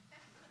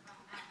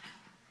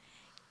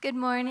Good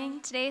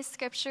morning. Today's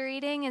scripture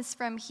reading is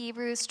from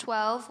Hebrews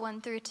 12, 1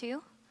 through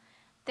 2.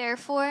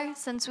 Therefore,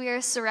 since we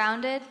are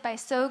surrounded by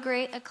so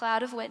great a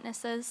cloud of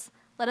witnesses,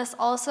 let us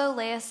also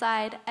lay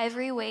aside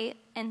every weight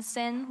and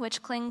sin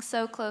which clings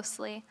so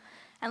closely,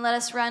 and let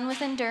us run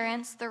with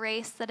endurance the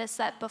race that is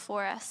set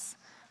before us,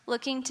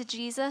 looking to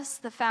Jesus,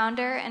 the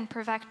founder and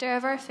perfecter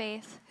of our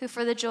faith, who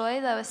for the joy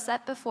that was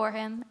set before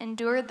him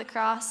endured the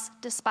cross,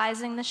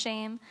 despising the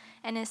shame,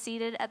 and is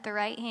seated at the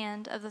right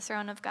hand of the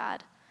throne of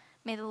God.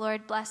 May the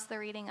Lord bless the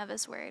reading of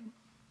his word.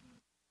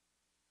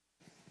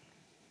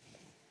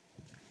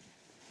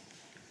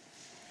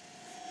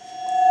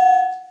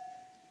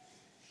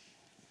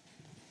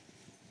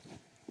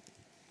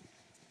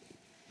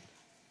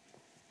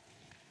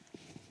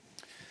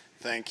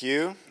 Thank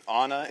you.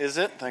 Anna, is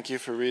it? Thank you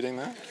for reading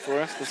that for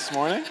us this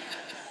morning.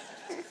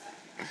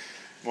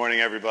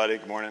 Morning, everybody.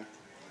 Good morning.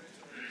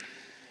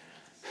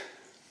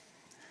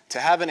 To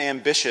have an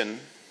ambition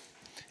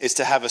is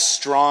to have a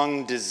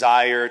strong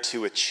desire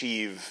to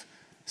achieve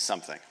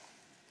something.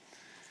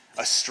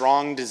 A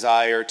strong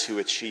desire to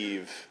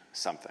achieve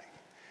something.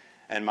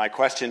 And my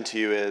question to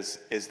you is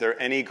there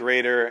any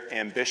greater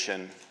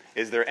ambition,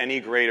 is there any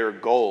greater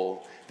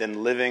goal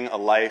than living a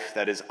life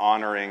that is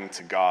honoring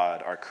to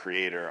God, our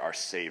Creator, our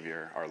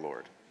Savior, our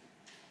Lord?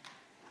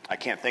 I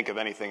can't think of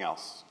anything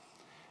else.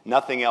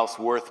 Nothing else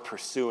worth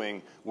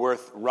pursuing,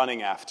 worth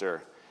running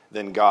after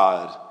than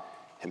God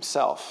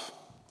Himself.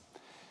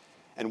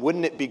 And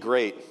wouldn't it be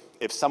great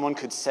if someone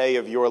could say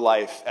of your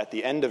life, at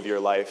the end of your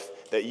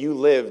life, that you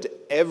lived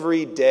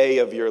every day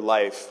of your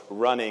life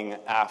running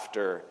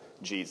after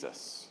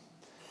Jesus?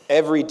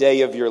 Every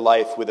day of your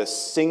life with a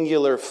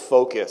singular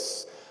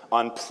focus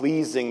on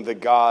pleasing the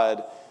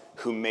God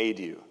who made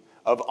you,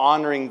 of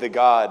honoring the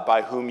God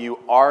by whom you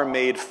are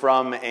made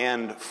from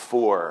and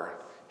for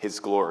His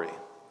glory.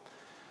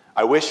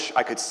 I wish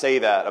I could say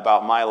that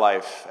about my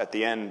life at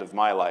the end of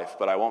my life,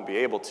 but I won't be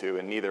able to,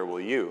 and neither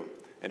will you.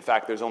 In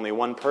fact, there's only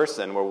one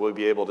person where we'll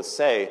be able to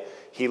say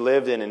he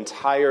lived an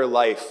entire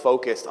life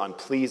focused on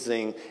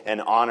pleasing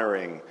and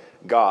honoring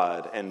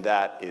God, and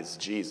that is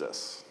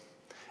Jesus.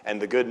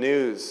 And the good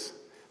news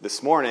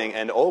this morning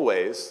and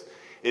always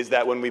is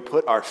that when we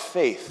put our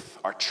faith,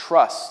 our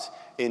trust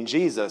in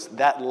Jesus,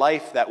 that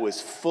life that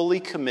was fully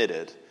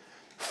committed,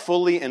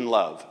 fully in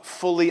love,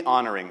 fully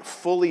honoring,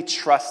 fully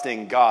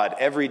trusting God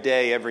every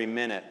day, every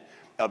minute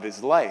of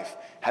his life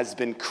has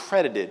been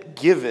credited,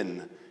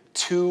 given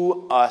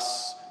to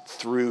us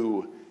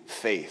through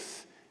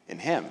faith in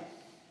him.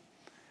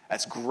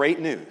 That's great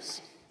news.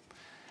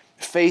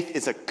 Faith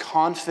is a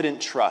confident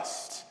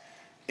trust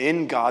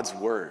in God's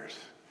word.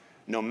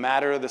 No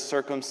matter the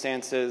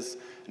circumstances,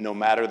 no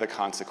matter the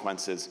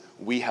consequences,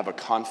 we have a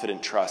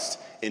confident trust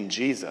in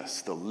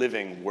Jesus, the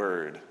living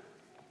word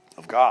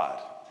of God.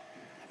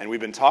 And we've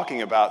been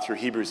talking about, through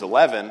Hebrews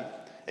 11,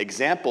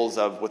 examples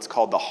of what's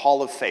called the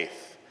Hall of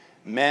Faith.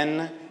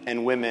 Men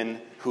and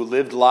women who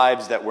lived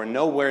lives that were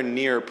nowhere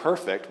near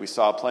perfect. We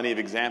saw plenty of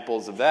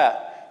examples of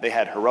that. They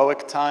had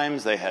heroic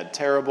times, they had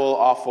terrible,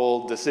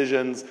 awful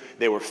decisions,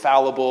 they were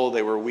fallible,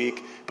 they were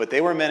weak, but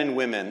they were men and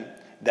women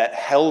that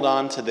held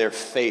on to their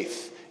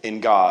faith in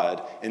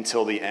God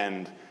until the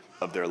end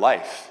of their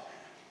life.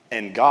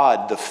 And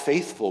God, the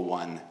faithful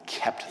one,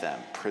 kept them,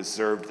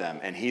 preserved them,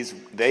 and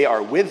they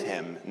are with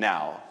him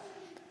now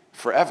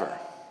forever.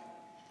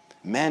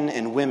 Men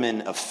and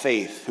women of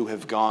faith who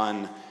have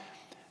gone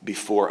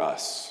before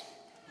us.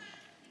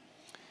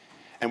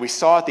 And we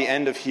saw at the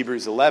end of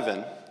Hebrews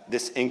 11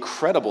 this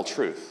incredible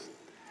truth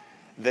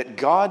that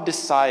God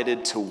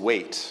decided to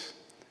wait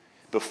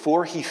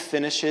before he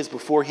finishes,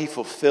 before he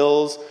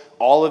fulfills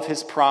all of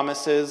his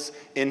promises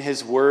in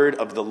his word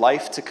of the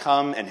life to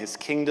come and his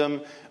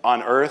kingdom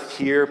on earth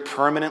here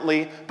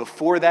permanently.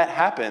 Before that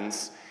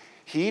happens,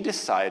 he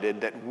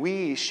decided that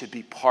we should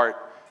be part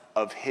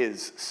of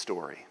his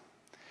story,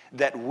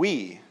 that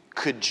we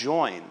could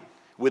join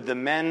with the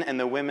men and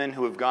the women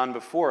who have gone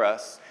before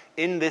us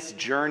in this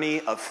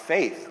journey of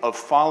faith, of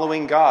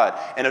following God,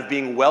 and of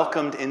being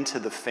welcomed into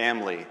the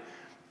family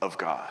of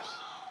God.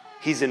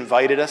 He's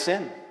invited us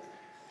in.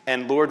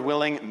 And Lord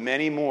willing,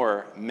 many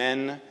more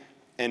men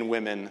and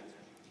women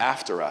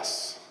after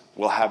us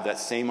will have that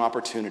same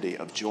opportunity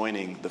of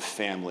joining the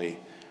family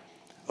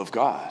of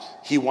God.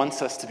 He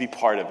wants us to be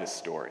part of his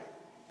story.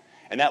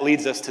 And that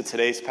leads us to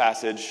today's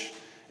passage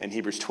in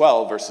Hebrews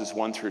 12, verses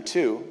 1 through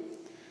 2,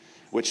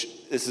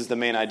 which this is the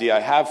main idea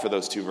I have for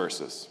those two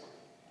verses.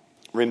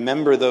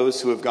 Remember those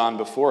who have gone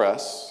before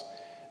us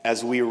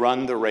as we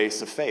run the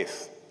race of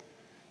faith.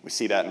 We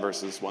see that in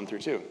verses 1 through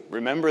 2.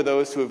 Remember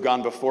those who have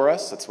gone before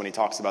us. That's when he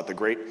talks about the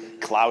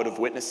great cloud of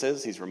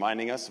witnesses. He's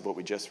reminding us of what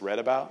we just read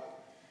about.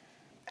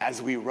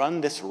 As we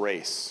run this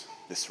race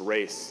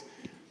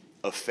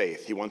of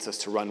faith, he wants us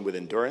to run with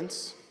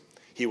endurance.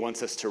 He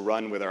wants us to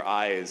run with our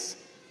eyes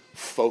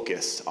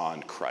focused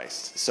on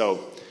Christ.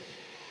 So,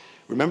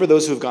 remember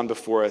those who have gone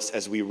before us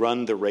as we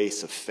run the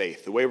race of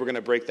faith. The way we're going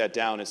to break that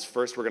down is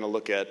first we're going to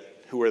look at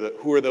who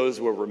are those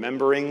who are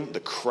remembering the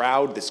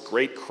crowd, this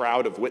great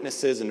crowd of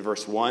witnesses in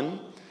verse 1.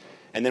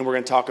 And then we're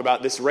going to talk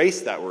about this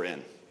race that we're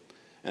in.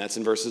 And that's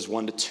in verses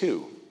 1 to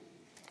 2.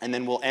 And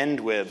then we'll end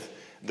with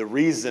the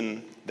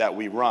reason that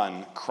we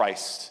run,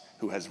 Christ,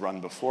 who has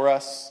run before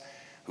us,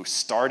 who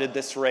started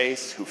this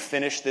race, who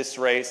finished this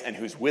race, and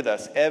who's with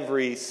us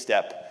every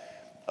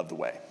step of the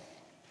way.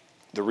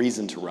 The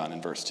reason to run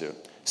in verse 2.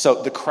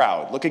 So the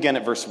crowd. Look again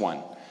at verse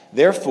 1.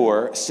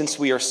 Therefore, since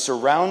we are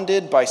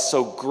surrounded by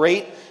so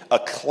great a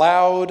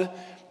cloud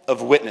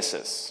of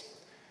witnesses.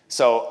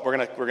 So we're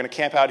gonna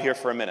camp out here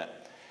for a minute.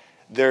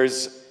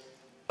 There's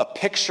a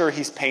picture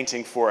he's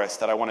painting for us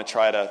that I want to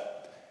try to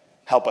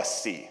help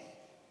us see.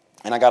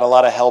 And I got a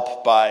lot of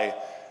help by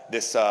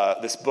this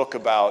book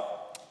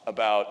about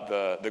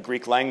the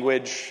Greek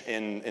language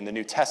in the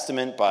New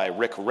Testament by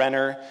Rick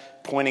Renner,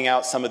 pointing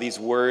out some of these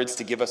words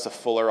to give us a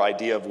fuller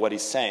idea of what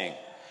he's saying.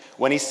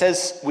 When he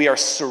says we are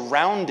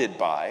surrounded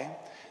by,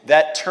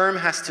 that term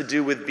has to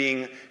do with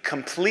being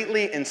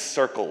completely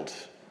encircled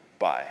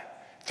by.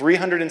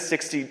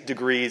 360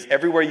 degrees,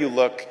 everywhere you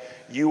look,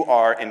 you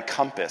are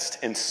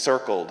encompassed,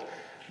 encircled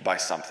by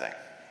something.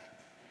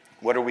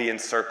 What are we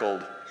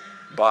encircled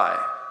by?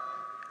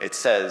 It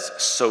says,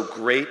 so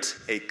great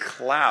a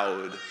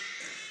cloud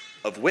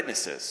of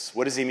witnesses.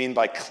 What does he mean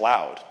by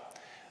cloud?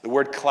 The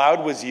word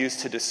cloud was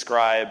used to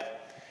describe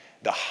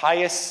the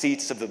highest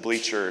seats of the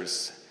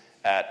bleachers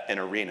at an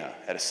arena,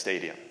 at a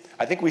stadium.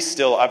 I think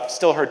I've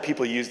still heard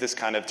people use this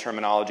kind of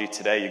terminology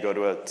today. You go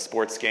to a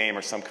sports game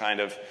or some kind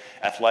of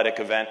athletic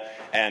event,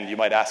 and you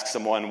might ask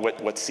someone,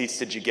 what seats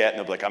did you get? And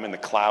they'll be like, I'm in the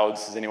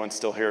clouds. Does anyone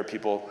still hear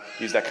people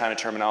use that kind of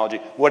terminology?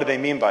 What do they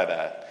mean by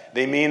that?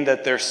 They mean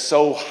that they're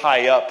so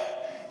high up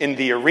in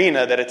the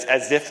arena that it's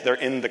as if they're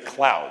in the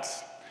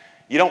clouds.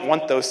 You don't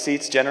want those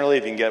seats generally.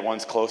 If you can get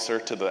ones closer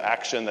to the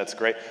action, that's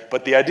great.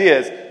 But the idea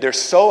is they're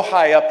so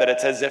high up that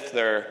it's as if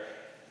they're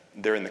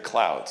in the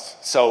clouds.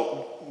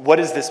 So what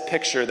is this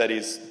picture that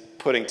he's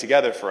putting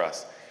together for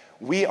us?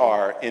 We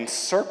are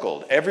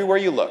encircled everywhere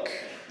you look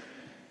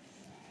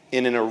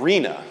in an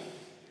arena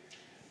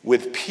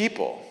with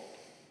people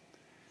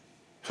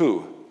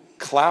who,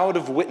 cloud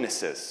of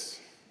witnesses,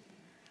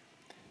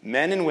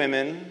 men and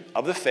women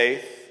of the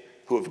faith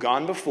who have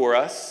gone before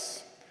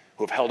us,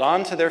 who have held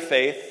on to their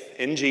faith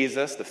in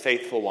Jesus, the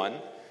faithful one,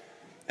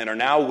 and are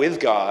now with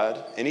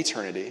God in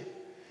eternity.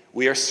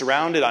 We are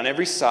surrounded on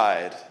every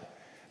side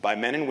by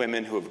men and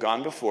women who have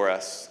gone before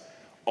us,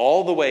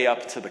 all the way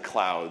up to the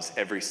clouds,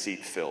 every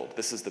seat filled.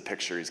 This is the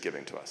picture he's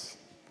giving to us.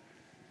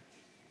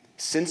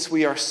 Since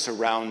we are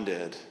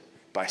surrounded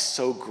by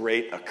so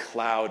great a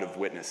cloud of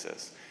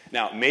witnesses.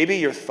 Now, maybe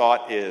your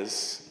thought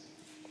is,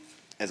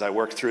 as I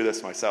work through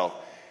this myself,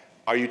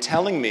 are you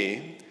telling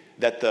me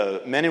that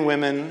the men and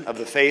women of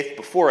the faith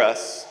before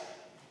us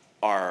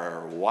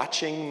are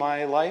watching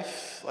my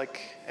life like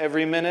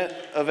every minute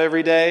of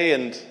every day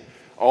and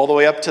all the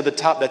way up to the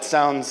top? That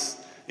sounds,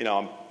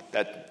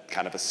 that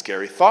kind of a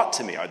scary thought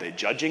to me. Are they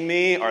judging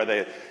me? Are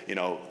they,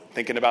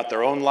 thinking about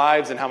their own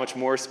lives and how much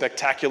more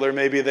spectacular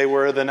maybe they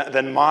were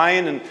than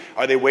mine? And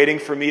are they waiting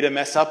for me to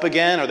mess up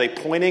again? Are they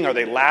pointing? Are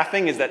they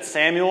laughing? Is that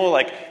Samuel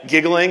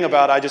giggling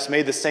about I just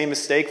made the same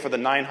mistake for the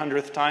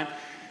 900th time?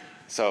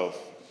 So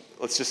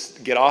let's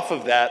just get off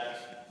of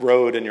that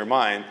road in your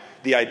mind.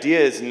 The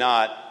idea is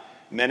not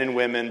men and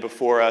women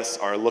before us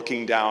are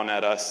looking down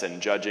at us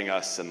and judging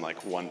us and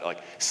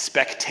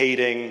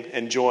spectating,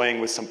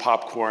 enjoying with some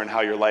popcorn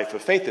how your life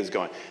of faith is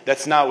going.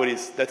 That's not what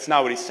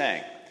he's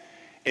saying.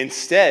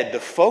 Instead, the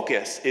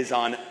focus is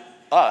on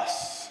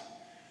us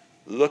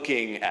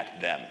looking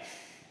at them.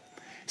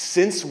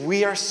 Since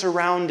we are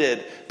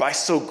surrounded by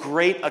so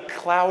great a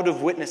cloud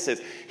of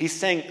witnesses, he's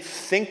saying,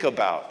 think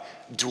about,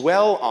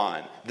 dwell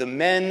on the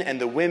men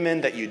and the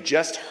women that you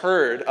just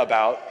heard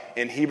about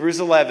in Hebrews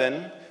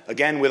 11.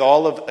 Again, with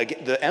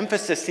the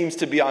emphasis seems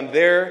to be on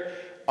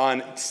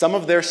some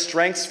of their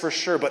strengths for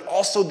sure, but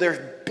also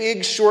their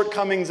big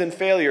shortcomings and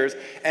failures,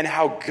 and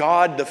how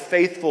God, the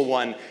faithful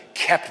one,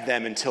 kept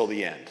them until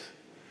the end.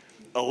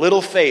 A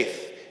little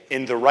faith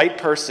in the right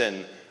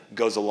person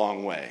goes a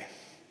long way.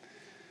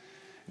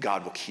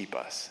 God will keep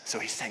us. So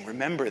he's saying,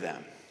 remember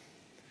them,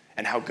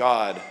 and how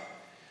God,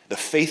 the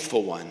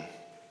faithful one,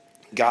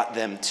 got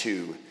them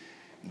to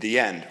the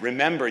end.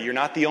 Remember, you're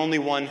not the only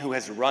one who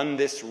has run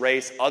this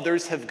race.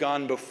 Others have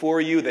gone before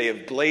you. They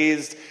have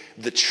blazed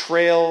the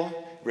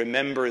trail.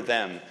 Remember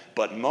them.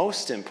 But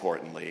most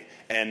importantly,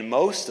 and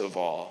most of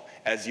all,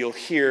 as you'll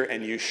hear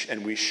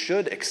and we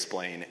should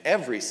explain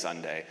every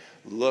Sunday,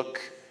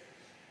 look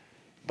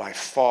by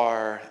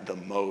far the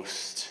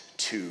most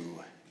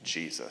to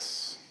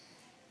Jesus,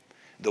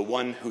 the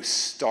one who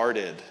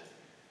started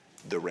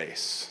the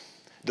race,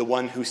 the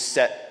one who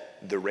set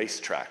the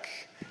racetrack,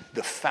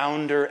 the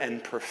founder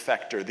and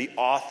perfecter, the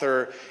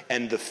author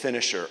and the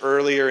finisher.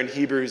 Earlier in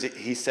Hebrews,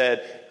 he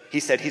said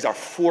he's our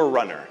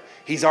forerunner.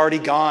 He's already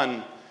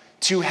gone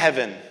to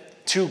heaven,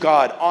 to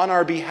God, on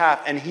our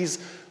behalf, and he's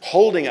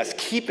holding us,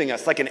 keeping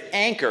us like an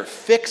anchor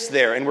fixed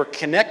there, and we're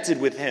connected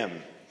with him.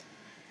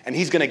 And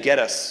he's going to get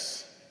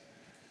us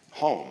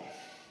home.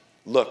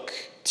 Look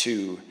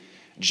to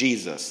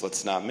Jesus.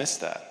 Let's not miss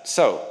that.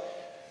 So,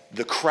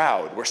 the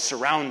crowd, we're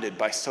surrounded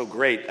by so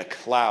great a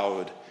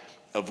cloud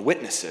of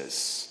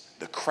witnesses.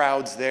 The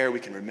crowds there, we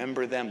can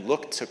remember them.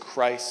 Look to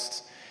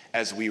Christ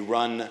as we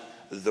run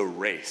the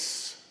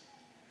race.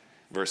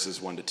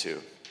 Verses 1 to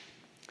 2.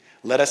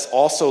 Let us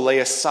also lay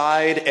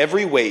aside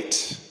every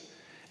weight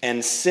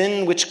and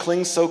sin which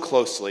clings so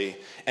closely,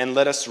 and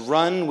let us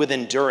run with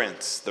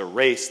endurance the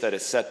race that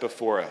is set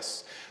before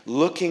us,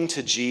 looking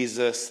to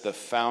Jesus, the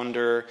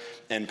founder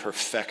and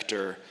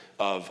perfecter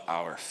of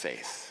our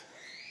faith.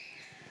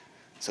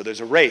 So there's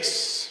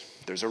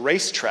a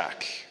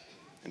racetrack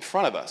in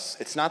front of us.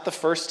 It's not the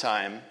first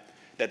time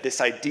that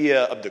this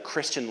idea of the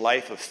Christian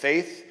life of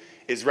faith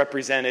is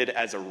represented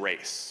as a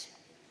race.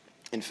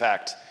 In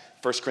fact,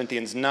 1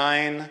 Corinthians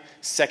 9,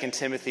 2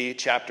 Timothy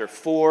chapter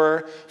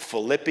 4,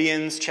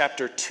 Philippians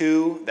chapter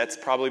 2, that's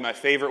probably my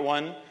favorite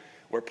one,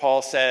 where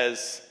Paul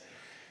says,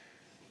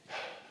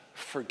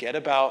 forget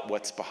about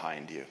what's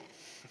behind you.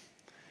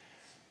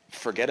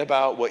 Forget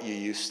about what you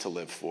used to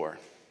live for,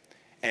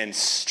 and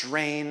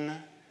strain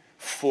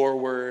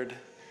forward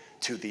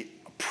to the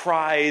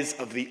prize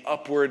of the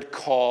upward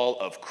call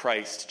of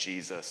Christ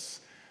Jesus,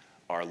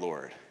 our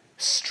Lord.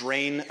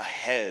 Strain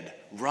ahead,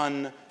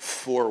 run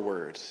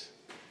forward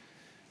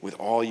with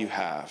all you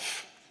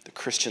have, the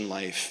Christian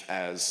life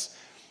as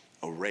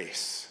a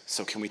race.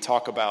 So can we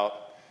talk about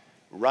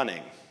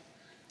running?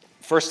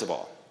 First of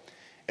all,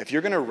 if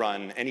you're going to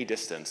run any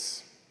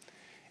distance,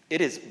 it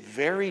is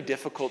very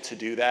difficult to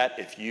do that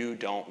if you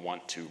don't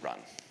want to run.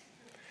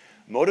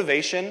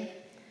 Motivation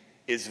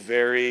is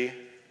very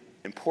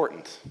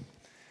important.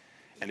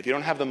 And if you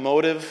don't have the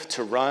motive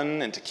to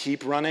run and to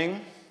keep running,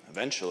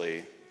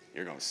 eventually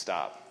you're going to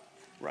stop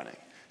running.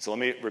 So let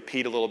me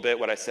repeat a little bit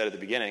what I said at the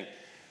beginning.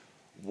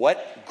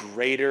 What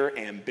greater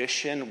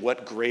ambition,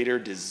 what greater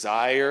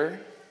desire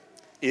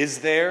is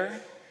there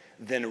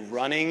than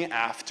running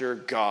after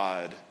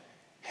God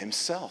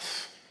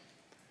himself?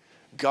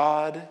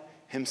 God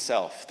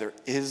himself. There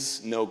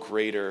is no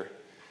greater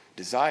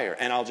desire.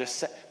 And I'll just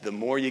say, the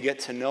more you get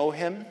to know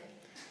him,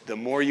 the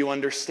more you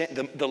understand,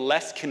 the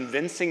less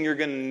convincing you're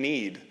going to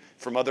need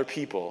from other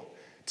people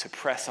to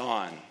press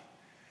on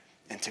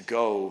and to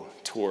go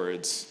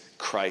towards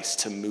Christ,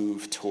 to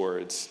move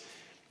towards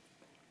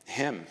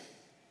him.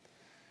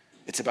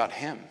 It's about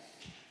him.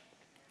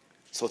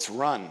 So let's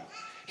run.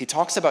 He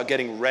talks about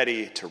getting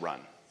ready to run.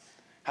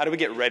 How do we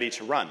get ready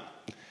to run?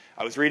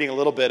 I was reading a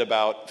little bit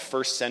about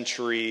first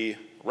century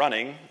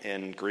running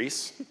in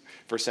Greece,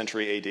 first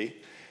century AD.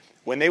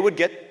 When they would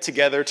get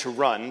together to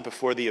run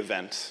before the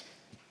event,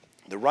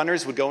 the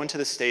runners would go into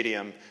the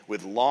stadium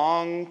with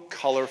long,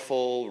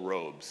 colorful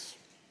robes.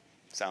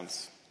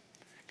 Sounds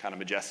kind of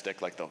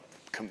majestic, like the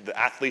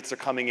athletes are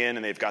coming in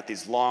and they've got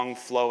these long,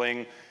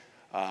 flowing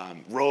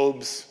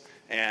robes,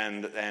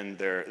 and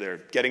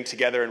they're getting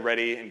together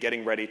and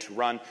getting ready to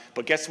run.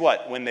 But guess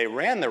what? When they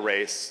ran the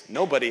race,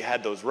 nobody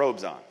had those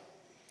robes on.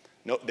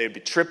 No,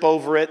 they'd trip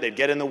over it, they'd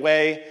get in the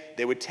way,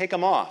 they would take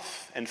them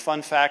off. And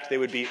fun fact, they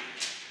would be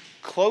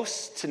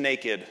close to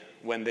naked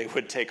when they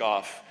would take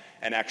off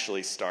and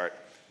actually start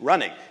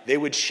running. They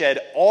would shed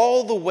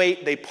all the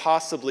weight they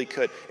possibly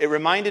could. It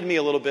reminded me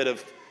a little bit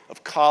of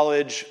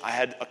college. I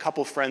had a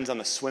couple friends on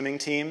the swimming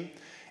team,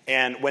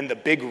 and when the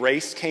big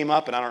race came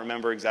up, and I don't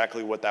remember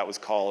exactly what that was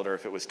called, or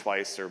if it was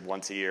twice or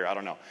once a year, I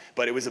don't know.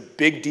 But it was a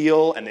big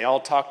deal, and they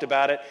all talked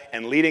about it.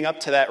 And leading up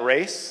to that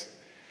race,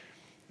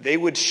 they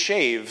would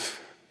shave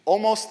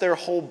almost their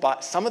whole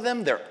body, some of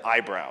them their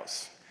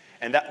eyebrows.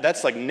 And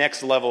that's like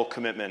next level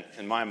commitment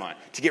in my mind,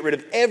 to get rid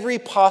of every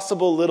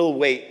possible little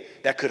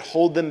weight that could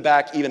hold them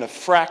back even a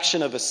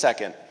fraction of a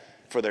second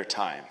for their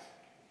time.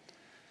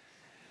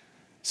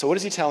 So what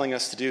is he telling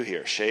us to do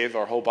here? Shave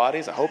our whole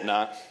bodies? I hope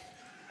not.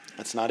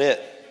 That's not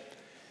it.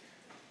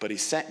 But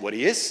what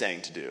he is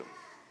saying to do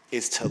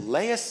is to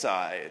lay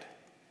aside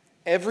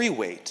every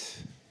weight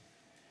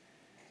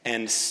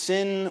and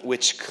sin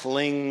which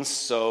clings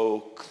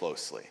so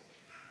closely.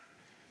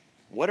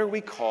 What are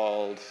we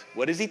called?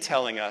 What is he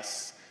telling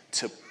us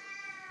to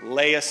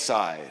lay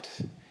aside?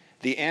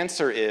 The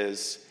answer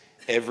is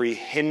every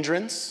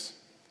hindrance,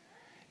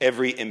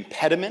 every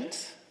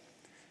impediment,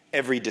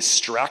 every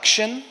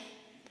distraction,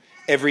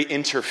 every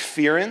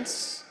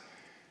interference,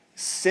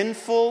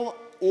 sinful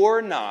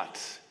or not,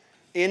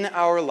 in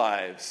our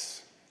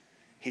lives.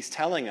 He's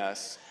telling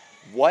us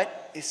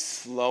what is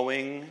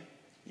slowing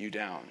you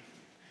down.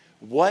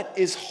 What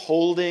is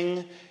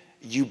holding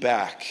you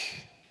back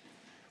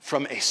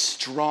from a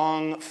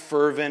strong,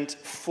 fervent,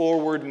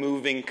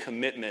 forward-moving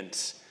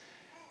commitment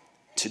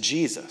to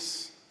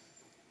Jesus?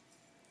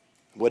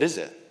 What is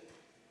it?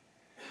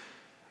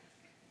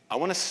 I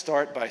want to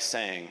start by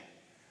saying,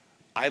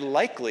 I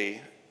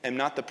likely am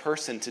not the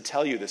person to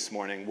tell you this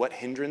morning what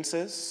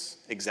hindrances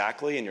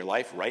exactly in your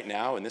life right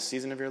now, in this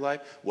season of your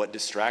life, what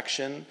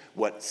distraction,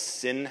 what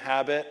sin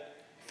habit,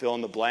 fill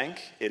in the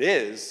blank, it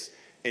is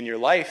in your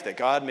life that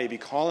God may be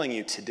calling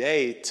you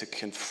today to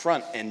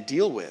confront and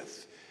deal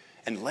with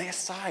and lay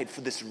aside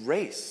for this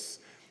race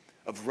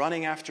of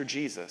running after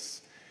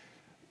Jesus.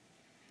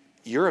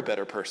 You're a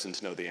better person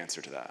to know the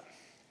answer to that.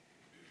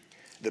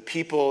 The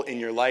people in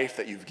your life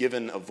that you've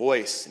given a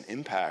voice and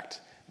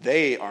impact,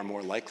 they are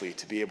more likely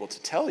to be able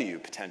to tell you,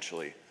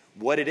 potentially,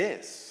 what it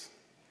is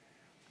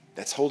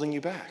that's holding you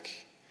back.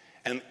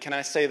 And can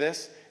I say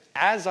this?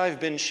 As I've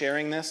been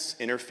sharing this,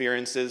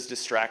 interferences,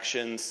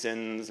 distractions,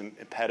 sins,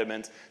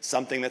 impediments,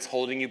 something that's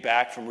holding you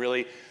back from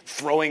really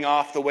throwing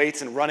off the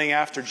weights and running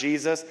after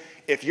Jesus,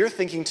 if you're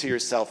thinking to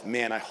yourself,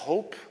 man, I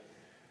hope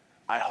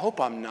I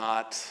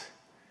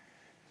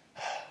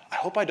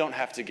don't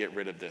have to get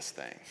rid of this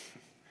thing.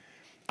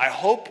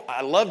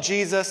 I love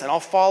Jesus and I'll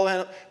follow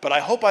him, but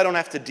I hope I don't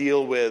have to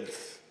deal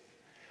with,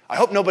 I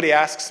hope nobody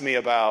asks me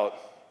about,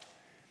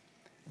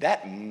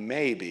 that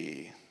may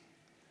be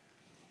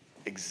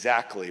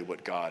exactly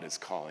what God is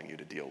calling you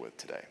to deal with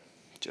today.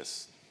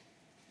 Just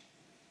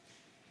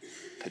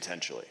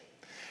potentially.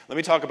 Let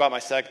me talk about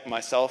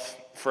myself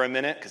for a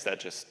minute, because that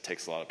just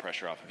takes a lot of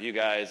pressure off of you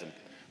guys. And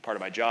part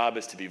of my job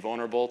is to be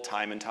vulnerable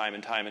time and time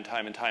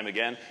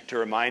again, to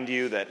remind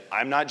you that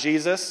I'm not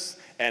Jesus,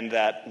 and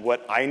that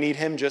what I need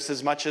him just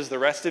as much as the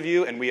rest of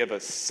you, and we have a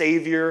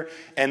Savior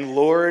and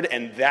Lord,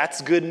 and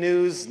that's good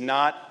news,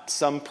 not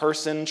some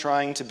person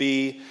trying to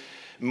be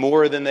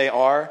more than they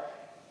are.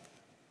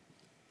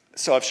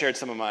 So I've shared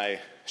some of my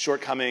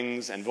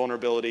shortcomings and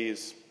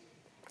vulnerabilities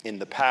in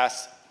the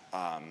past,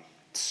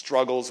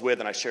 struggles with,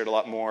 and I shared a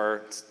lot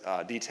more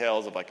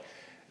details of like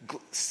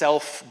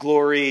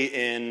self-glory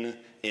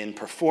in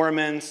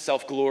performance,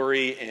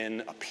 self-glory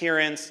in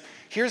appearance.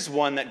 Here's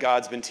one that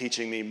God's been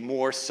teaching me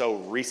more so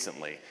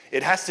recently.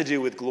 It has to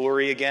do with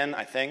glory again,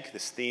 I think,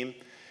 this theme,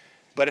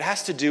 but it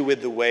has to do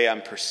with the way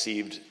I'm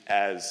perceived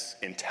as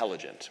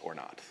intelligent or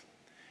not.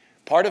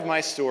 Part of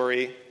my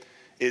story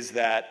is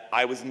that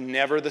I was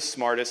never the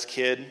smartest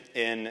kid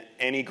in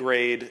any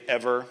grade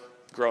ever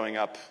growing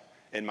up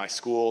in my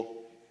school,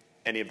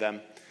 any of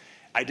them.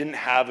 I didn't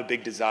have a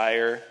big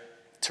desire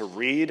to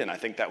read, and I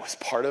think that was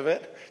part of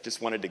it.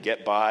 Just wanted to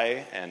get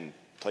by and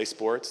play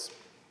sports.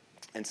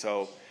 And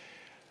so,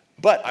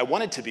 but I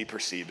wanted to be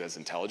perceived as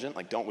intelligent,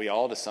 like don't we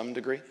all to some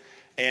degree?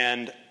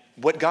 And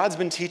what God's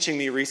been teaching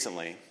me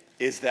recently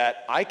is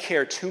that I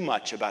care too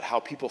much about how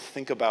people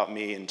think about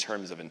me in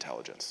terms of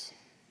intelligence.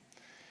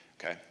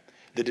 Okay?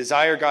 The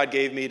desire God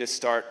gave me to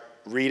start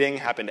reading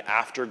happened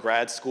after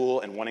grad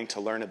school and wanting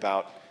to learn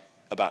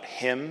about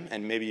him,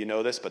 and maybe you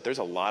know this, but there's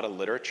a lot of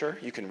literature.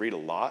 You can read a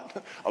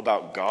lot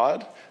about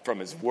God from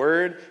his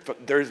word.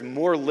 There's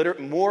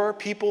more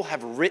people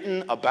have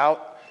written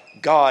about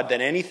God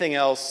than anything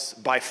else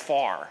by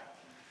far.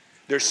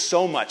 There's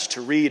so much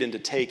to read and to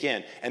take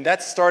in. And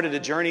that started a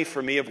journey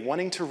for me of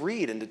wanting to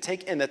read and to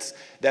take in.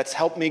 That's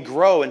helped me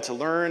grow and to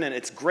learn, and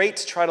it's great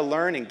to try to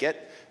learn and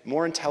get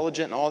more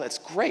intelligent and all. That's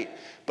great.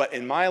 But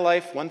in my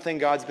life, one thing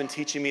God's been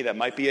teaching me that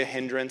might be a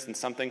hindrance and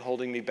something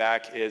holding me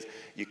back is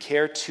you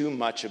care too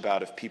much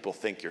about if people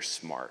think you're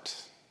smart.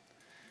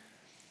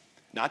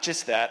 Not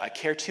just that, I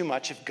care too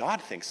much if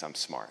God thinks I'm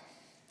smart.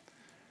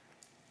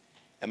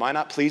 Am I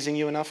not pleasing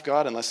you enough,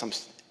 God, unless I'm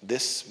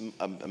this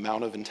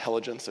amount of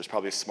intelligence? There's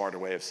probably a smarter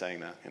way of saying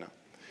that,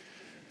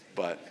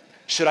 But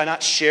should I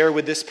not share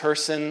with this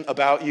person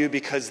about you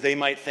because they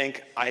might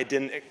think I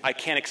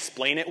can't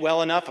explain it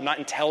well enough, I'm not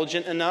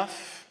intelligent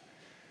enough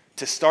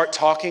to start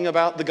talking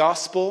about the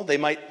gospel? They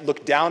might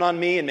look down on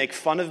me and make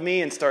fun of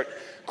me and start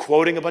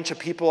quoting a bunch of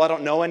people I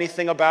don't know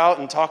anything about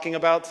and talking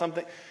about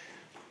something.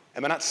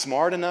 Am I not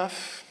smart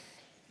enough?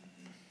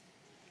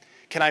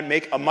 Can I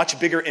make a much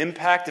bigger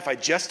impact if I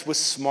just was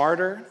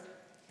smarter?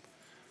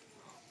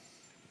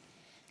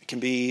 It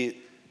can be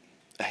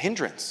a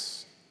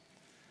hindrance.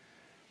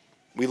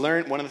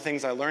 One of the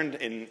things I learned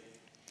in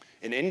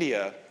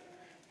India,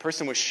 a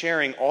person was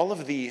sharing all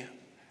of the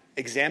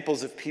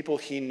examples of people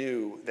he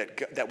knew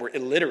that were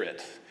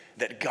illiterate,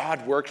 that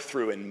God worked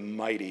through in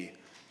mighty,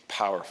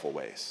 powerful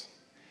ways.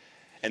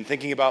 And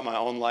thinking about my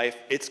own life,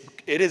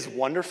 it is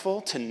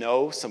wonderful to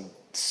know some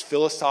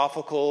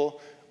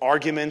philosophical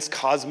arguments,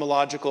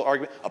 cosmological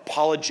arguments,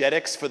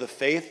 apologetics for the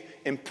faith,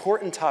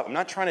 important topic. I'm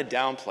not trying to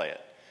downplay it,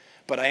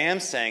 but I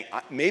am saying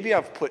maybe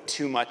I've put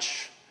too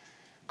much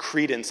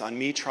credence on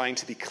me trying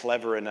to be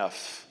clever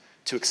enough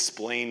to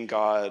explain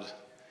God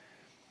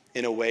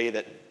in a way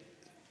that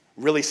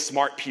really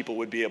smart people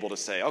would be able to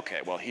say,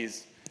 okay, well,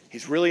 he's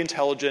really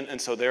intelligent, and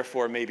so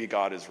therefore maybe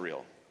God is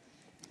real,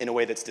 in a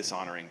way that's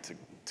dishonoring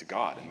to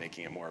God and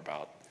making it more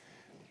about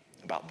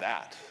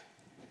that.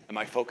 Am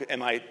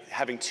I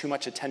having too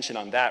much attention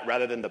on that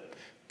rather than the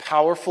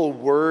powerful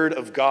word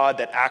of God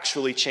that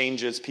actually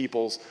changes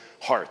people's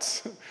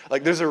hearts?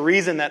 Like, there's a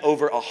reason that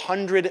over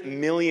 100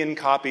 million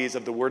copies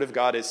of the Word of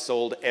God is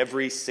sold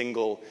every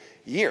single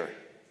year.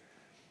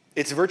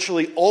 It's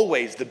virtually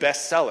always the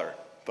bestseller,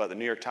 but the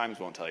New York Times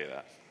won't tell you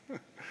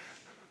that.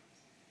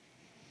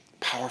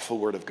 Powerful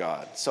Word of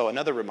God. So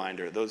another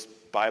reminder, those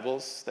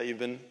Bibles that you've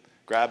been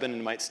grabbing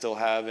and might still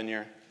have in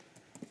your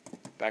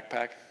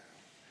backpack,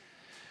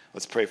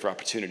 let's pray for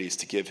opportunities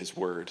to give his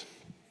word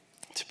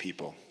to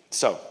people.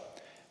 So,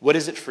 what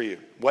is it for you?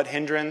 What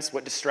hindrance,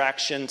 what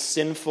distraction,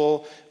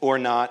 sinful or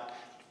not,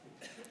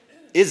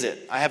 is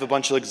it? I have a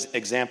bunch of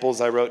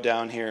examples I wrote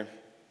down here,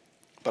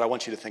 but I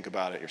want you to think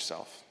about it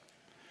yourself.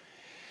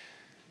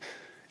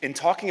 in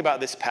talking about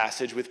this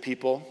passage with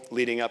people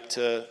leading up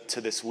to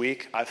this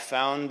week, I've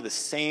found the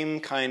same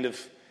kind of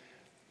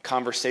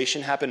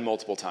conversation happen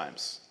multiple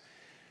times.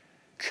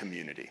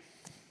 Community.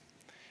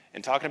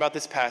 In talking about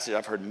this passage,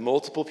 I've heard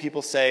multiple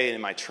people say, in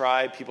my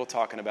tribe, people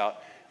talking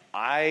about,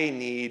 I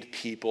need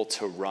people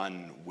to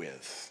run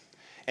with.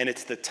 And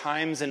it's the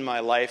times in my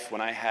life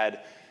when I had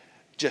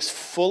just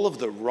full of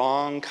the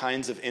wrong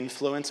kinds of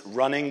influence,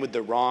 running with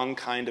the wrong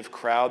kind of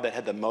crowd that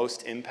had the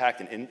most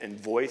impact and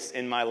voice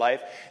in my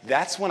life.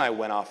 That's when I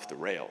went off the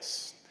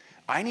rails.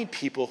 I need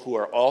people who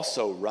are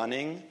also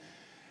running,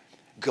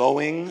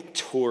 going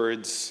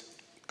towards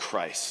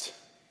Christ.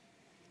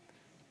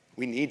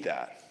 We need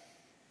that.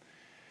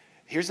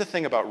 Here's the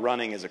thing about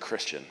running as a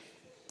Christian.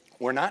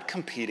 We're not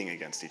competing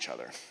against each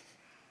other,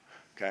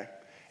 okay?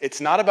 It's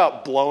not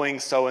about blowing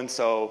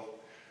so-and-so,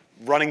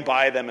 running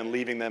by them and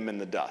leaving them in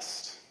the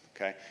dust,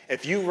 okay?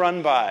 If you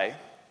run by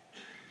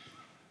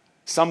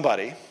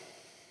somebody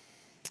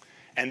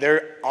and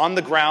they're on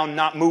the ground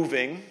not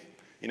moving,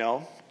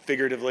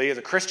 figuratively as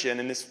a Christian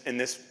in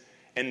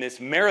this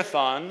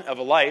marathon of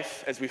a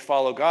life as we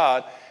follow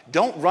God,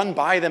 don't run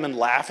by them and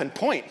laugh and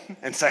point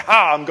and say,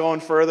 I'm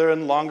going further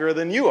and longer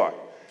than you are.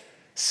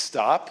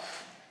 Stop,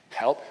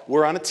 help.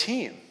 We're on a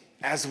team.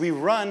 As we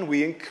run,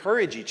 we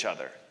encourage each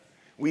other.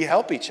 We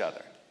help each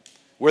other.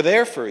 We're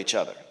there for each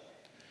other.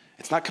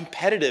 It's not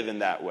competitive in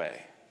that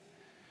way.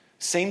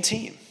 Same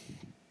team.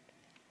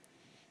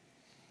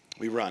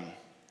 We run.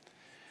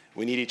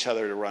 We need each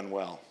other to run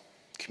well.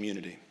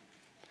 Community.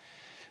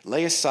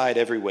 Lay aside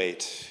every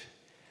weight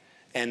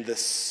and the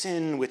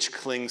sin which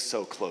clings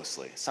so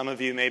closely. Some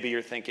of you, maybe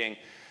you're thinking,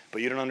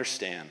 but you don't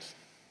understand.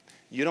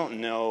 You don't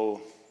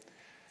know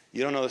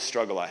the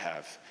struggle I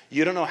have.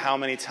 You don't know how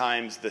many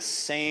times the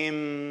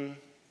same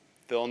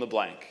fill in the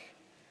blank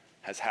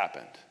has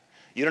happened.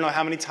 You don't know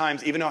how many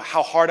times, even though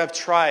how hard I've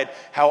tried,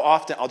 how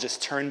often I'll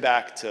just turn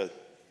back to.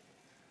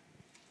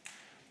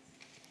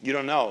 You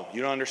don't know.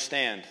 You don't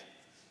understand.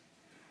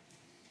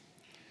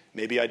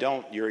 Maybe I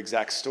don't, your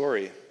exact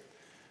story.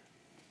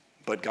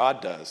 But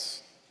God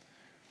does.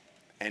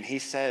 And he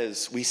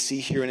says, we see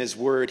here in his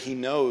word, he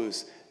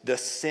knows the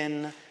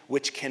sin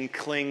which can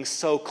cling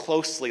so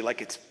closely,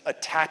 like it's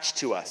attached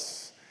to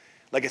us,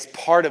 like it's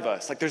part of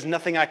us, like there's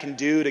nothing I can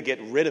do to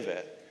get rid of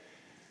it.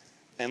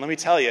 And let me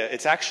tell you,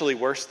 it's actually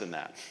worse than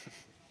that.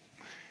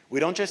 We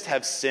don't just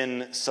have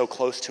sin so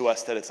close to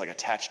us that it's like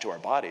attached to our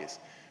bodies.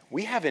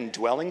 We have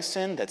indwelling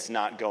sin that's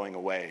not going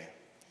away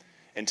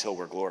until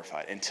we're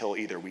glorified, until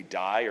either we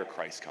die or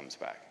Christ comes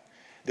back.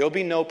 There'll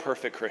be no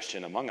perfect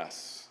Christian among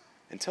us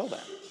until then.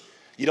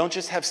 You don't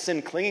just have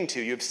sin clinging to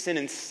you, you have sin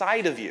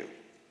inside of you.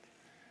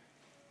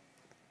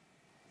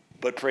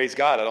 But praise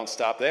God, I don't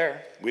stop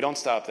there. We don't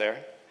stop there.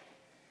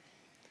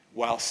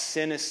 While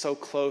sin is so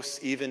close,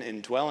 even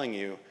indwelling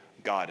you,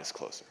 God is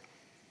closer.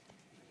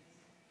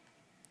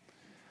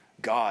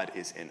 God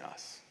is in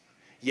us.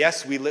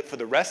 Yes, we live for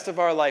the rest of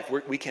our life.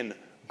 We can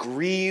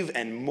grieve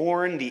and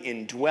mourn the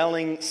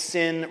indwelling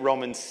sin,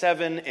 Romans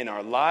 7, in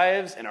our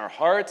lives, in our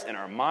hearts, in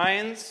our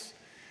minds.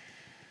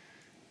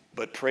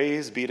 But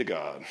praise be to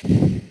God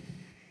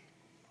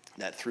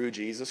that through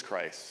Jesus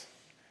Christ,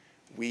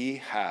 we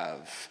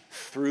have,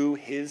 through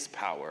his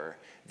power,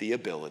 the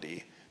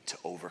ability to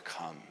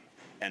overcome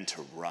and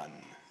to run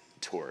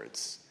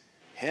towards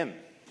him.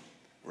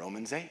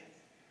 Romans 8.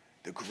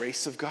 The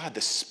grace of God,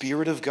 the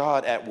Spirit of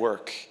God at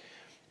work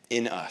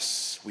in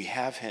us. We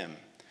have him.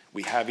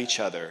 We have each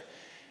other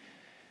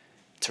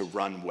to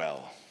run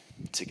well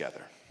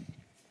together.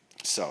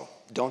 So,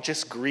 don't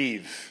just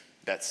grieve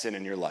that sin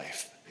in your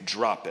life.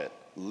 Drop it.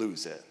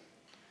 Lose it.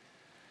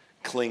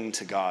 Cling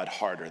to God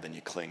harder than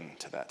you cling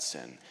to that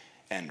sin.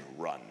 And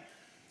run.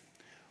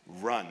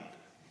 Run.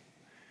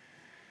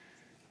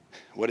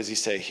 What does he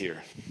say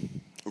here?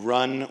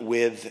 Run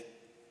with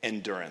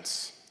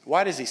endurance.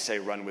 Why does he say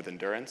run with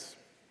endurance?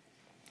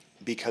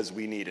 Because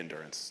we need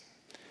endurance.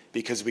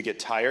 Because we get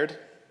tired.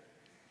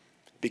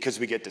 Because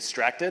we get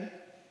distracted.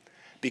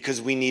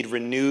 Because we need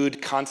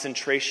renewed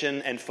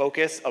concentration and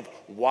focus of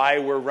why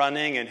we're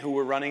running and who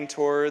we're running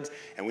towards.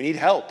 And we need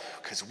help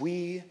because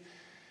we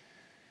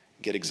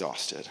get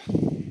exhausted.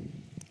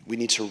 We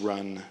need to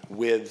run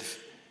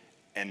with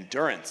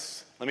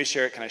endurance. Let me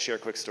share it. Can I share a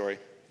quick story?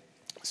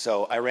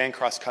 So I ran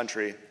cross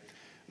country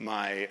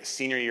my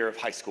senior year of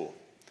high school.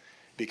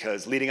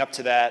 Because leading up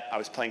to that, I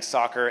was playing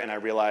soccer, and I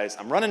realized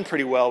I'm running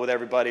pretty well with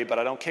everybody, but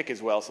I don't kick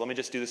as well, so let me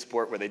just do the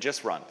sport where they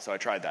just run. So I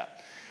tried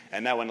that,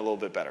 and that went a little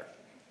bit better.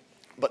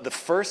 But the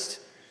first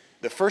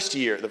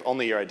year, the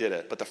only year I did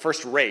it, but the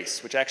first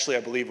race, which actually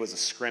I believe was a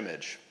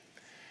scrimmage,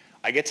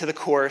 I get to the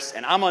course,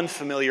 and I'm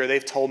unfamiliar.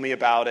 They've told me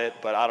about it,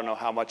 but I don't know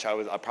how much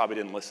I probably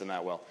didn't listen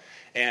that well.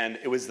 And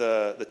it was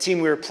the team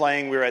we were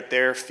playing. We were at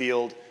their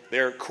field,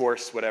 their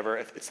course, whatever.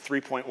 It's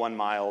 3.1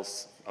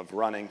 miles of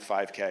running,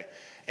 5K.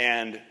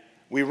 And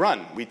we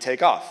run, we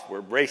take off,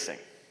 we're racing,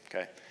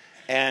 okay?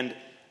 And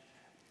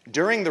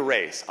during the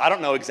race, I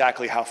don't know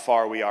exactly how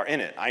far we are in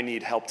it. I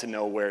need help to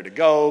know where to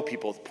go,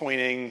 people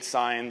pointing,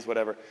 signs,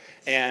 whatever.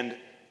 And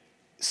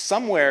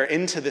somewhere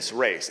into this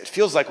race, it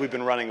feels like we've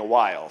been running a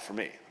while for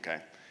me, okay?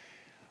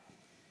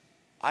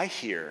 I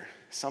hear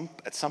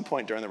at some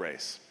point during the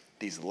race,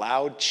 these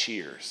loud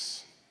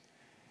cheers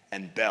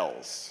and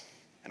bells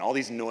and all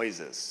these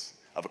noises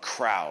of a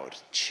crowd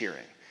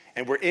cheering.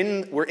 And we're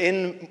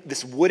in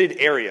this wooded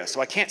area, so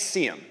I can't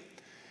see them,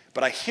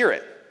 but I hear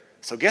it.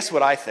 So guess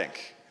what I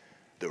think?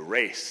 The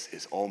race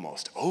is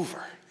almost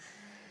over.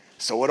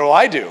 So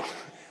what do?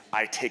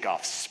 I take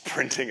off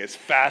sprinting as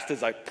fast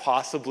as I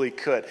possibly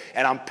could.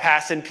 And I'm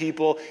passing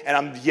people, and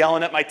I'm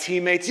yelling at my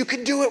teammates, you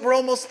can do it, we're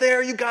almost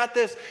there, you got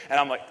this. And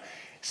I'm like,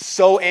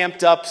 so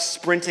amped up,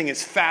 sprinting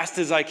as fast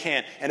as I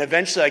can. And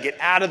eventually I get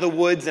out of the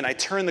woods, and I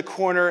turn the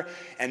corner,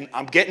 and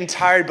I'm getting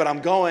tired, but I'm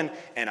going.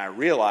 And I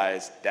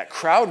realize that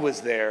crowd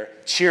was there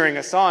cheering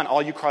us on.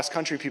 All you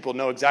cross-country people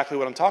know exactly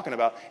what I'm talking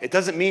about. It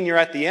doesn't mean you're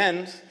at the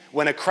end.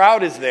 When a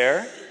crowd is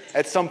there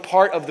at some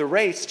part of the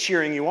race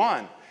cheering you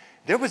on,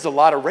 there was a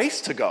lot of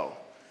race to go.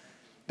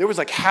 There was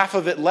like half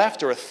of it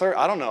left or a third,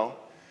 I don't know.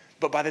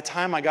 But by the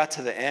time I got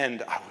to the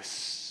end, I was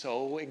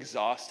so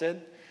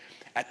exhausted.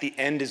 At the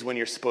end is when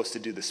you're supposed to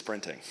do the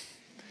sprinting.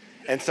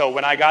 And so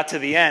when I got to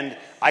the end,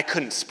 I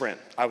couldn't sprint.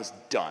 I was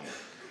done.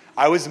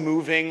 I was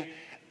moving,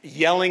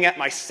 yelling at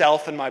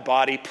myself and my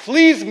body,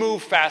 please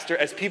move faster,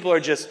 as people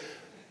are just,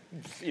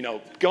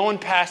 going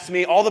past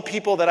me. All the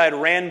people that I'd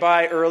ran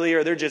by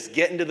earlier, they're just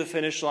getting to the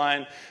finish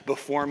line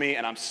before me,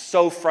 and I'm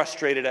so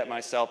frustrated at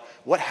myself.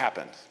 What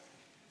happened?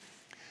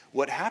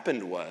 What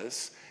happened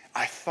was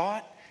I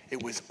thought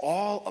it was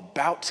all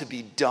about to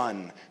be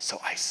done, so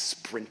I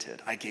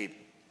sprinted. I gave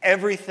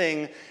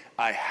everything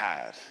I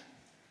had.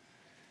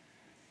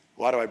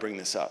 Why do I bring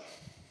this up?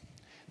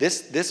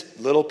 This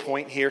little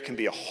point here can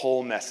be a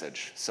whole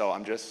message, so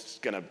I'm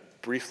just going to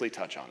briefly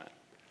touch on it.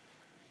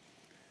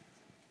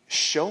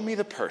 Show me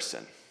the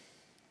person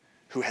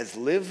who has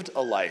lived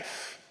a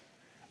life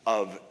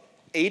of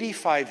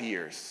 85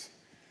 years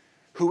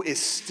who is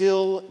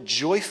still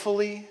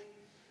joyfully,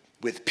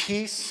 with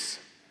peace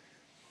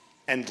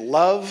and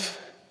love,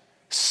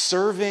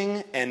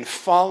 serving and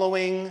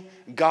following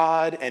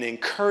God and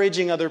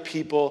encouraging other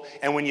people.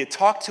 And when you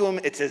talk to them,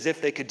 it's as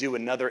if they could do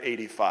another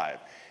 85.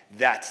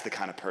 That's the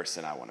kind of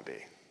person I want to be.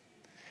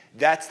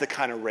 That's the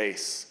kind of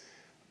race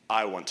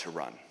I want to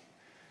run.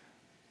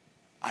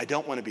 I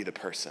don't want to be the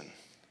person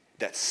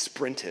that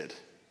sprinted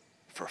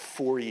for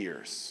 4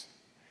 years,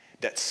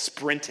 that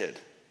sprinted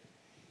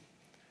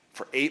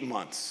for 8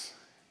 months,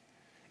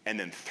 and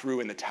then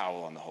threw in the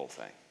towel on the whole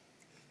thing.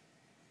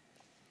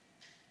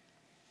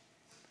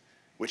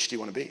 Which do you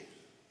want to be?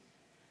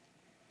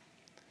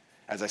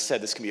 As I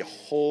said, this can be a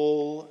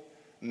whole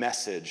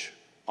message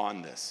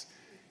on this.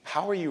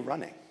 How are you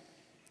running?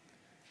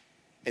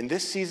 In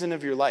this season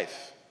of your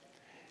life,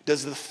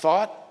 does the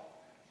thought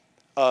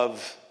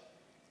of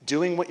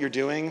doing what you're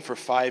doing for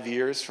 5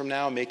 years from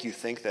now make you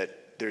think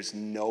that there's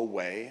no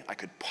way I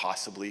could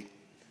possibly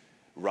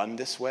run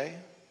this way?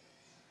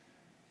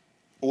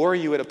 Or are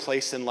you at a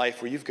place in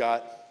life where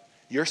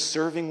you're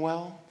serving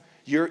well,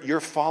 you're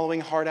following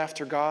hard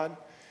after God,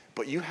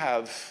 but you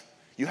have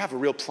a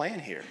real plan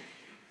here.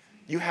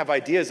 You have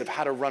ideas of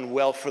how to run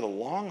well for the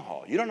long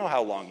haul. You don't know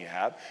how long you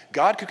have.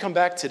 God could come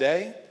back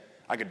today.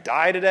 I could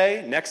die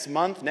today, next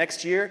month,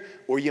 next year,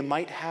 or you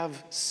might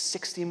have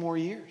 60 more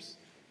years.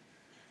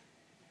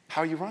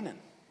 How are you running?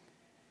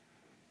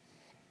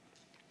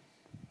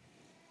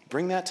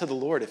 Bring that to the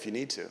Lord if you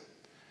need to.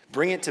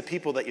 Bring it to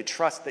people that you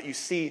trust, that you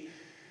see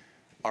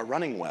are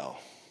running well.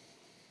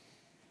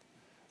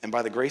 And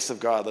by the grace of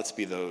God, let's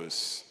be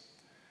those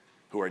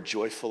who are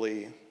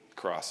joyfully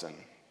crossing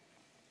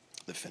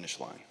the finish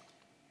line.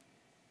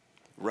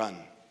 Run.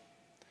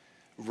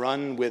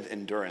 Run with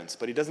endurance.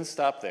 But he doesn't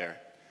stop there.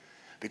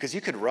 Because you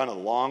could run a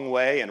long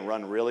way and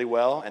run really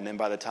well, and then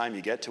by the time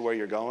you get to where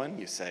you're going,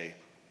 you say,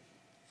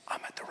 I'm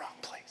at the wrong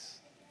place.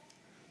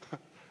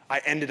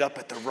 I ended up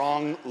at the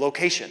wrong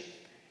location.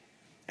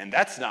 And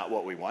that's not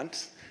what we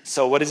want.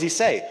 So what does he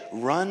say?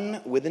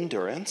 Run with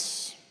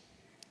endurance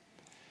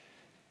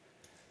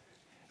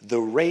the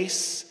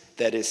race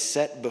that is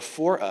set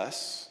before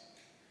us,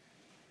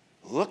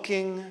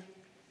 looking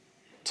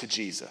to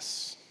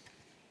Jesus.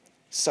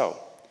 So,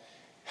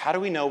 how do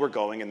we know we're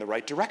going in the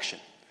right direction?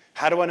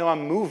 How do I know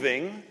I'm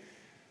moving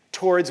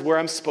towards where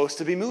I'm supposed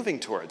to be moving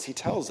towards? He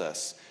tells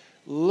us,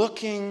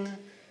 looking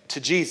to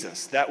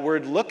Jesus. That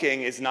word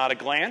looking is not a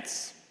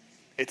glance.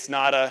 It's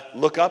not a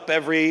look up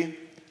every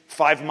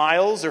 5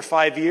 miles or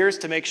 5 years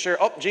to make sure,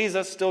 oh,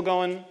 Jesus, still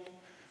going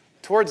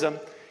towards him.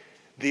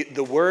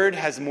 The word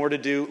has more to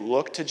do,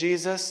 look to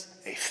Jesus,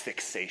 a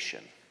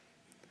fixation,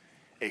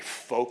 a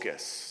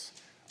focus,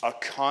 a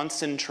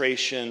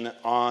concentration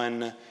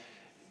on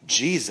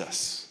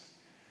Jesus.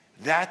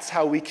 That's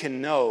how we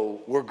can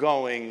know we're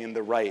going in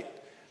the right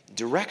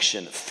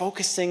direction,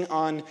 focusing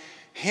on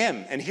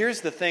him. And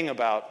here's the thing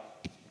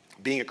about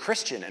being a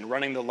Christian and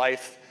running the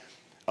life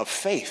of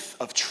faith,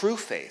 of true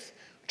faith.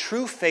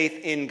 True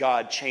faith in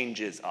God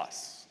changes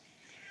us.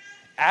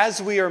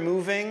 As we are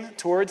moving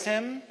towards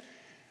him,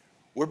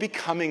 we're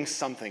becoming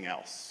something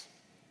else.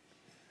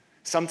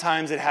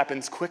 Sometimes it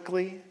happens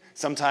quickly.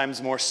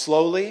 sometimes more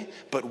slowly,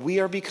 but we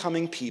are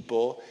becoming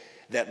people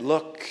that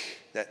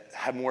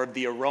have more of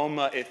the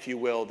aroma, if you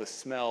will, the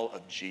smell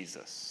of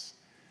Jesus.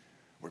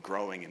 We're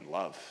growing in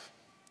love.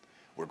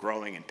 We're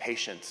growing in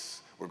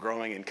patience. We're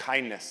growing in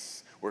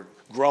kindness. We're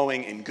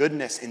growing in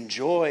goodness, in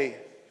joy,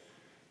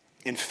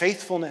 in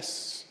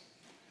faithfulness.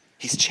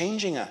 He's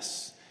changing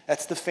us.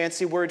 That's the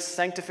fancy word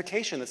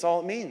sanctification. That's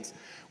all it means.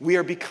 We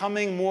are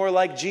becoming more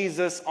like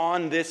Jesus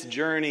on this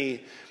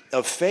journey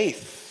of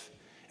faith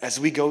as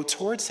we go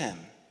towards him.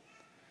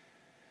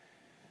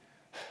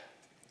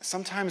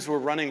 Sometimes we're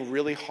running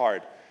really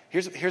hard.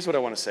 Here's what I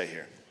want to say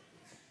here.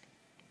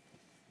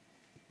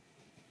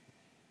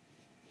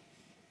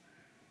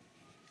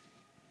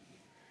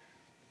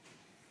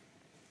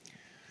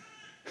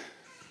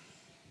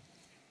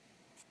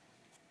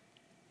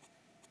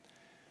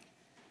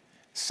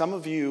 Some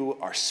of you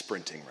are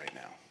sprinting right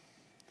now.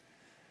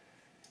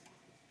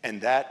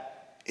 And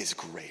that is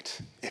great.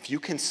 If you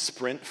can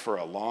sprint for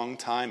a long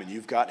time and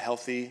you've got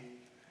healthy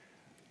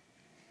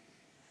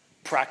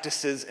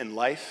practices in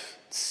life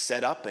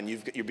set up and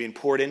you're being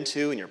poured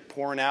into and you're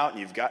pouring out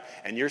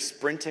and you're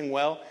sprinting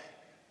well,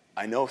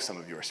 I know some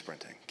of you are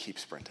sprinting. Keep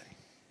sprinting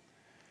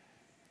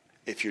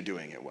if you're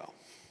doing it well.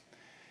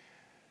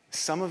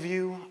 Some of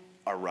you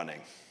are running.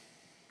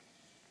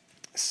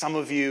 Some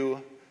of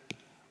you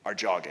are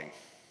jogging.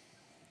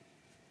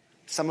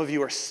 Some of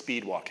you are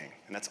speed walking,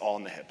 and that's all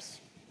in the hips,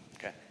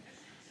 okay?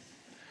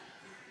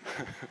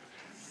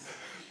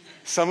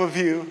 Some of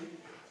you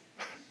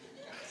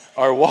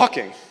are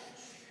walking.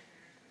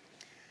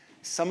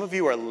 Some of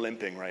you are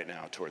limping right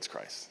now towards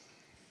Christ.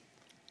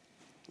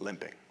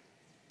 Limping.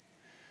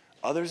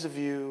 Others of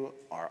you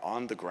are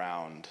on the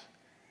ground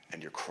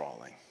and you're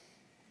crawling.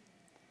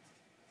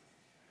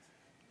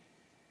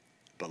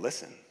 But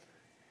listen,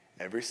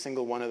 every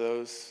single one of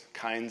those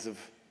kinds of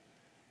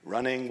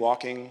running,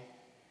 walking,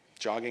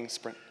 jogging,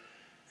 sprint,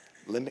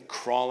 limping,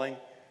 crawling,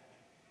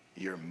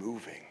 you're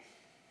moving,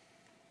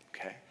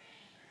 okay?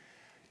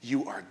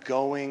 You are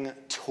going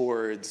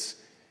towards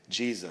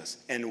Jesus.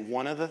 And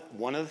one of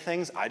the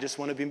things I just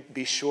want to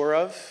be sure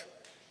of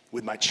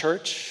with my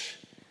church,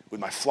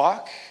 with my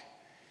flock,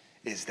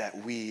 is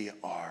that we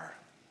are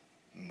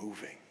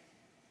moving.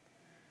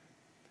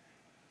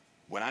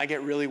 When I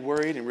get really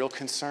worried and real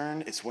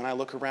concerned, it's when I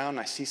look around and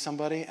I see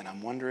somebody and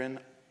I'm wondering,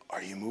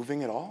 are you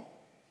moving at all?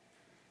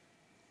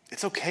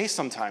 It's okay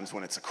sometimes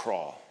when it's a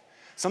crawl.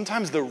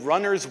 Sometimes the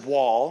runner's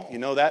wall, you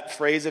know that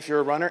phrase if you're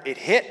a runner, it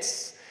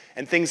hits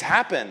and things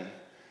happen.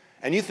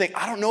 And you think,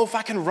 I don't know if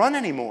I can run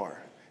anymore.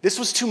 This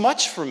was too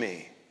much for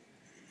me.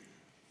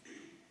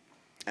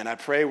 And I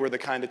pray we're the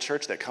kind of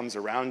church that comes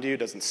around you,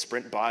 doesn't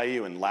sprint by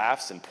you and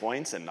laughs and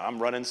points and I'm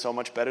running so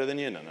much better than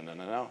you.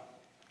 No.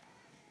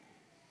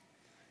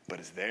 But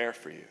is there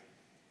for you.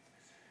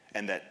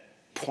 And that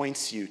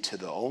points you to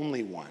the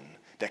only one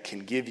that can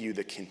give you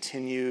the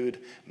continued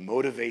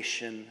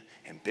motivation,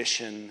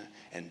 ambition,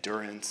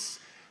 endurance,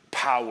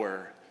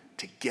 power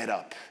to get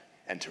up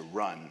and to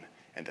run,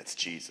 and that's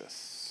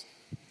Jesus.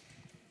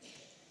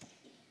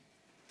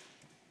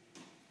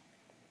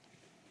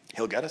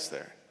 He'll get us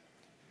there.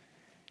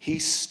 He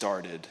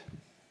started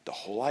the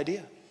whole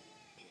idea.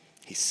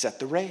 He set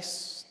the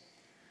race.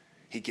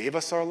 He gave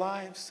us our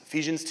lives.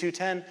 Ephesians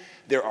 2:10,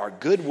 there are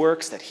good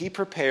works that he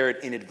prepared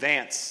in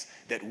advance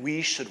that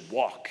we should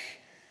walk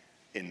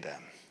in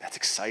them. That's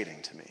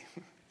exciting to me.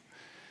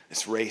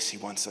 This race he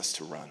wants us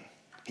to run.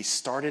 He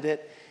started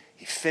it.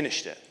 He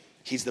finished it.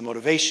 He's the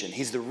motivation.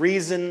 He's the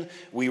reason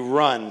we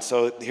run.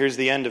 So here's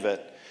the end of it.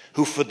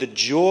 Who for the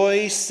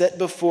joy set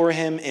before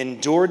him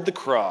endured the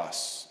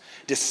cross,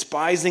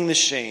 despising the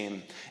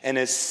shame, and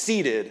is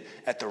seated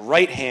at the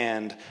right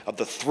hand of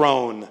the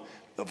throne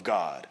of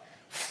God.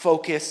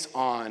 Focus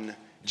on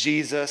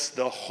Jesus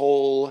the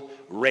whole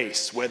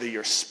race. Whether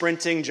you're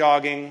sprinting,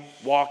 jogging,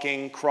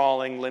 walking,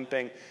 crawling,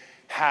 limping,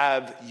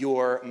 have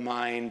your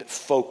mind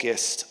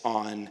focused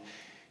on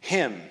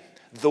him.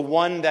 The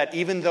one that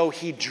even though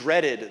he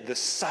dreaded the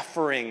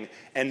suffering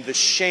and the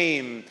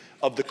shame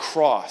of the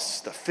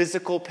cross, the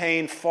physical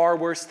pain, far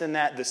worse than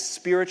that, the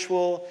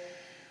spiritual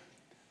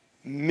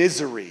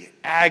misery,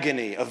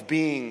 agony of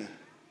being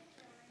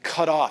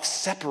cut off,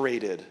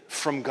 separated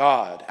from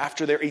God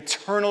after their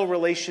eternal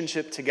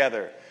relationship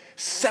together,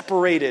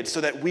 separated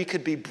so that we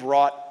could be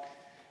brought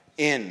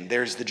in.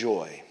 There's the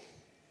joy.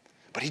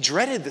 But he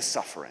dreaded the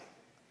suffering.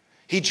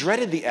 He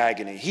dreaded the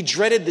agony. He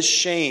dreaded the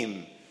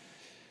shame.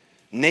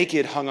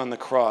 Naked hung on the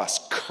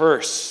cross,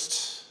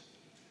 cursed,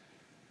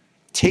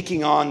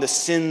 taking on the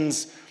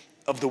sins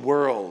of the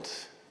world.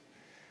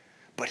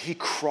 But he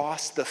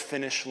crossed the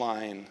finish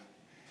line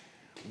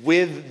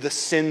with the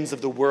sins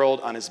of the world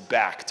on his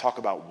back. Talk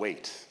about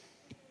weight.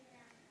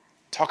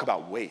 Talk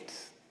about weight.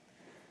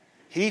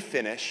 He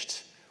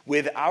finished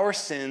with our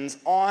sins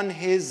on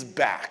his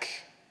back.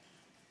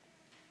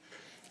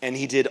 And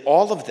he did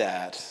all of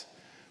that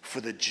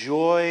for the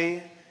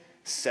joy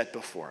set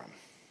before him,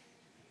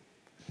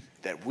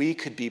 that we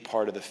could be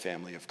part of the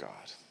family of God.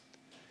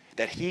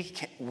 that he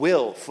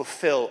will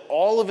fulfill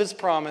all of his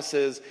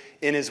promises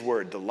in his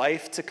word, the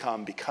life to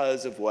come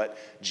because of what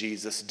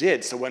Jesus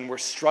did. So when we're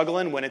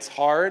struggling, when it's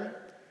hard,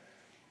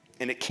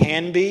 and it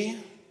can be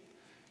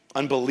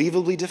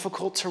unbelievably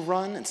difficult to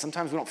run, and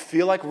sometimes we don't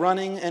feel like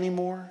running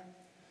anymore,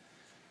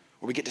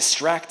 or we get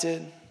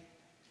distracted,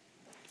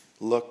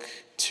 look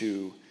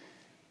to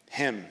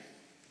him.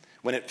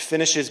 When it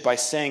finishes by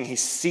saying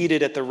he's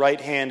seated at the right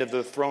hand of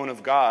the throne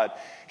of God,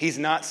 he's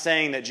not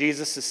saying that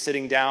Jesus is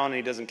sitting down and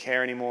he doesn't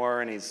care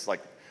anymore and he's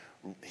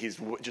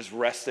just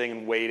resting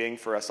and waiting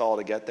for us all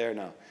to get there.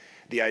 No.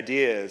 The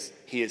idea is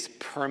he is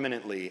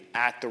permanently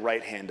at the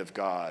right hand of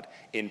God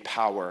in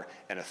power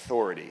and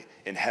authority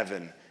in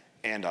heaven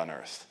and on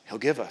earth. He'll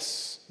give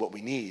us what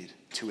we need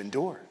to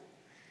endure.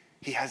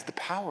 He has the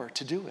power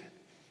to do it,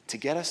 to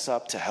get us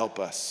up, to help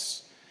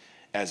us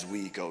as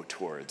we go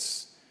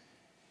towards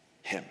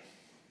him.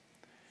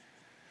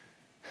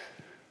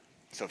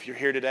 So if you're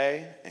here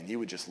today and you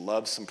would just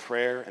love some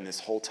prayer in this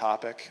whole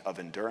topic of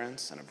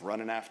endurance and of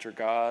running after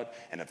God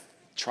and of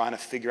trying to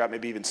figure out,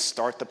 maybe even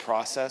start the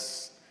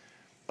process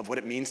of what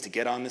it means to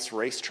get on this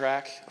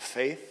racetrack of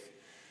faith,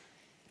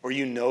 or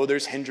you know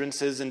there's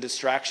hindrances and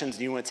distractions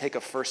and you want to take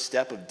a first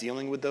step of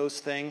dealing with those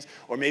things,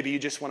 or maybe you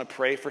just want to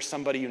pray for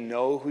somebody you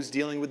know who's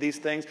dealing with these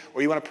things,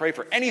 or you want to pray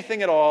for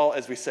anything at all,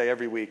 as we say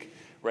every week,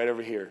 right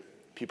over here,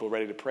 people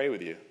ready to pray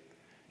with you.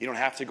 You don't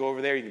have to go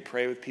over there. You can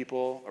pray with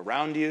people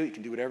around you. You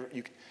can do whatever.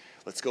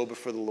 Let's go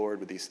before the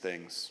Lord with these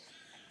things.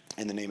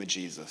 In the name of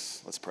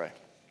Jesus, let's pray.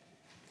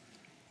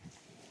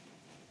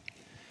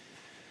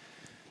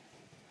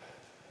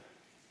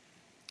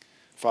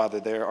 Father,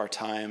 there are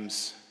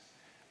times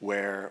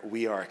where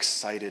we are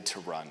excited to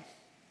run.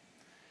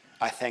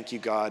 I thank you,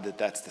 God, that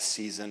that's the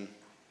season,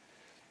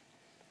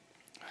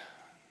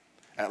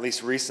 at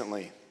least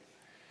recently,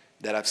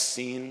 that I've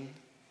seen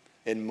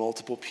in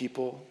multiple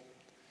people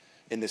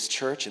in this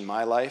church, in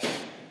my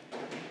life.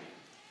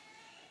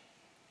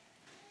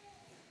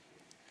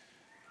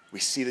 We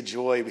see the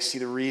joy, we see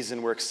the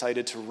reason we're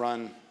excited to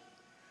run,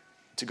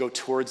 to go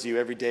towards you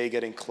every day,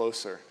 getting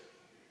closer.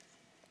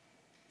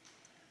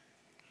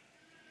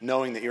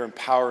 Knowing that you're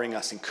empowering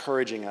us,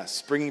 encouraging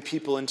us, bringing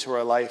people into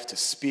our life to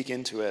speak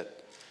into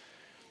it.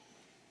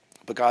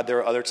 But God, there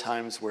are other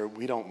times where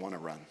we don't want to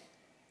run.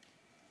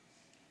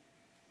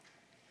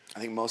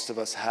 I think most of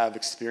us have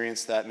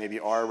experienced that, maybe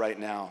are right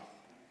now.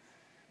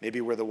 Maybe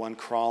we're the one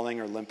crawling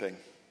or limping,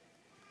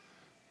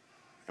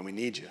 and we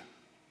need you.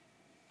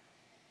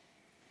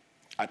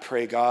 I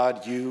pray,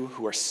 God, you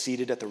who are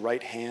seated at the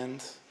right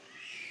hand,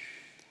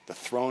 the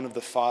throne of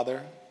the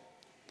Father,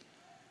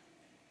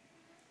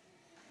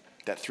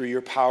 that through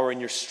your power and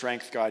your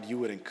strength, God, you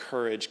would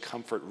encourage,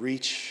 comfort,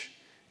 reach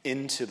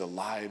into the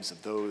lives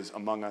of those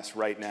among us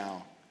right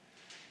now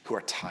who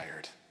are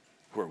tired,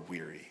 who are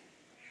weary,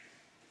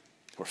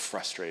 who are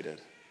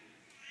frustrated,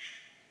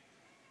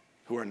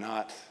 who are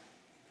not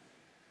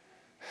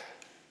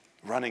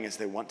running as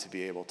they want to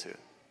be able to.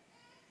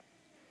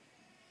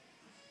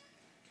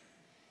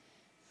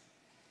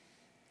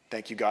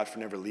 Thank you, God, for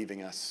never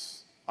leaving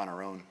us on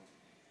our own.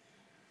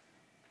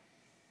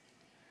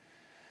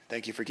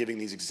 Thank you for giving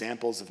these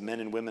examples of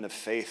men and women of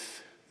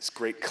faith, this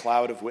great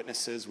cloud of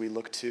witnesses we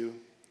look to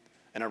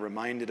and are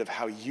reminded of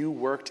how you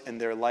worked in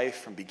their life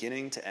from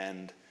beginning to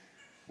end.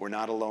 We're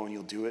not alone.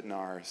 You'll do it in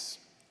ours.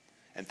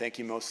 And thank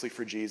you mostly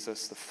for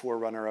Jesus, the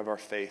forerunner of our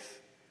faith,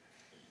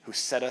 who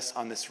set us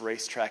on this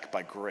racetrack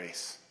by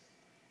grace,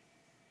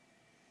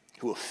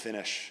 who will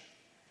finish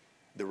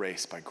the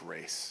race by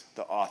grace,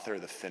 the author,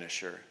 the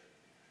finisher,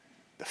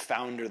 the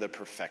founder, the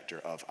perfecter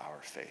of our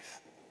faith.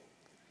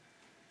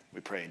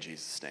 We pray in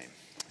Jesus' name.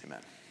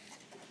 Amen.